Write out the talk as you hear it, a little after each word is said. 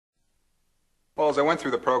as I went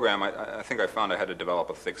through the program, I think I found I had to develop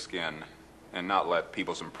a thick skin and not let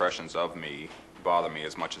people's impressions of me bother me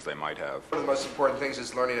as much as they might have. One of the most important things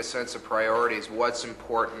is learning a sense of priorities, what's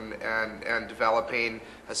important, and developing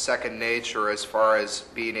a second nature as far as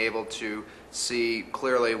being able to see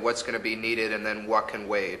clearly what's going to be needed and then what can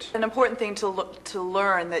wait. An important thing to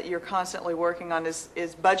learn that you're constantly working on is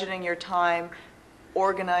budgeting your time,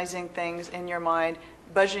 organizing things in your mind,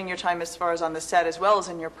 budgeting your time as far as on the set as well as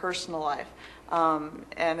in your personal life.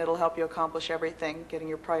 And it'll help you accomplish everything, getting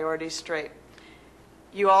your priorities straight.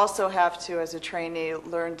 You also have to, as a trainee,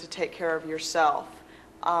 learn to take care of yourself.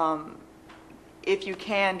 If you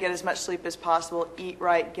can, get as much sleep as possible, eat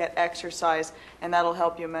right, get exercise, and that'll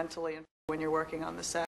help you mentally when you're working on the set.